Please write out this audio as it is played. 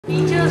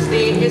Teachers'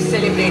 Day is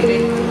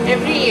celebrated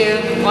every year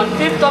on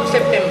 5th of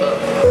September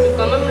to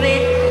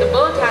commemorate the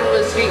birth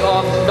anniversary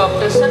of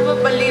Dr.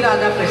 Sarvapalli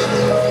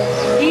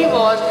Radhakrishnan. He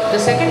was the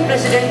second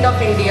President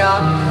of India,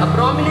 a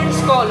prominent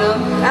scholar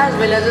as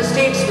well as a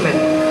statesman.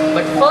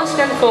 But first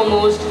and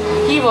foremost,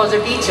 he was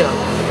a teacher.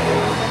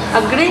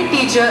 A great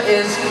teacher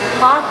is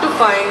hard to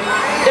find,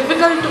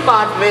 difficult to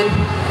part with,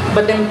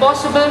 but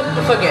impossible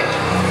to forget.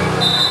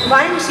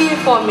 YMCA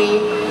for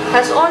me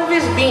has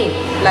always been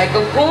like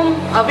a home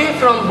away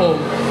from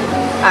home.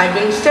 I've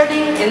been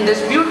studying in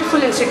this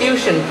beautiful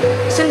institution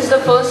since the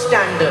first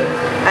standard,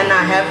 and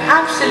I have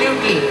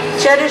absolutely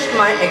cherished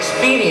my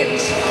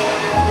experience.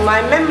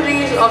 My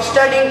memories of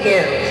studying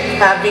here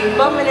have been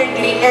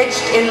permanently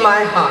etched in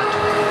my heart.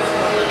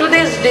 To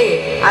this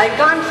day, I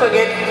can't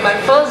forget my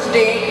first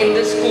day in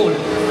this school.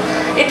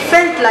 It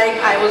felt like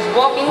I was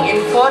walking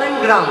in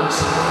foreign grounds,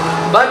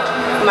 but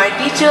my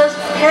teachers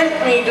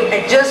helped me to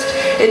adjust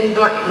in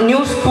my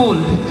new school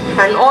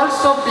and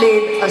also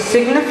played a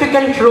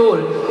significant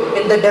role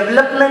in the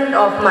development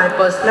of my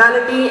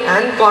personality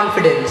and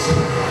confidence.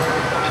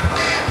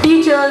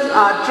 Teachers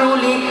are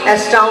truly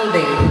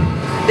astounding.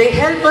 They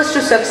help us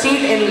to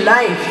succeed in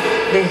life.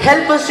 They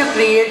help us to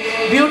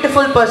create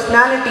beautiful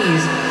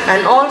personalities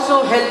and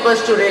also help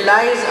us to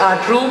realize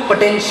our true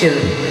potential.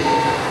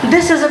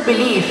 This is a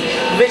belief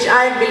which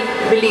I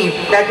believe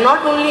that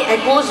not only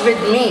echoes with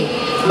me,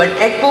 but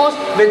echoes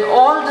with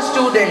all the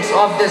students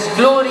of this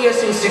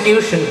glorious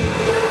institution.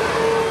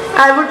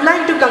 I would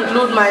like to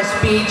conclude my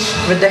speech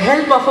with the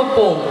help of a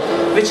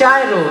poem which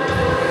I wrote.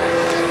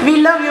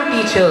 We love you,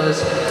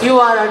 teachers. You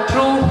are our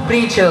true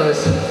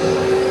preachers.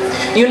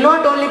 You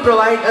not only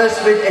provide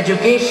us with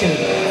education,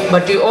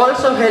 but you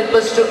also help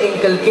us to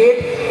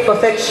inculcate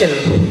perfection.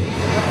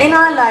 In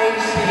our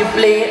lives, you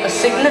play a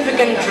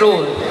significant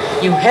role.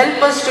 You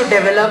help us to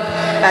develop,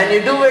 and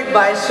you do it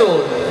by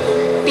soul.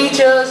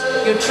 Teachers,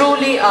 you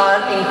truly are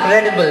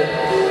incredible.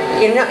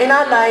 In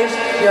our lives,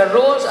 your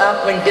roles are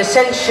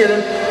quintessential,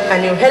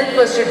 and you help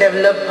us to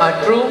develop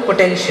our true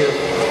potential.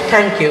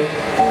 Thank you.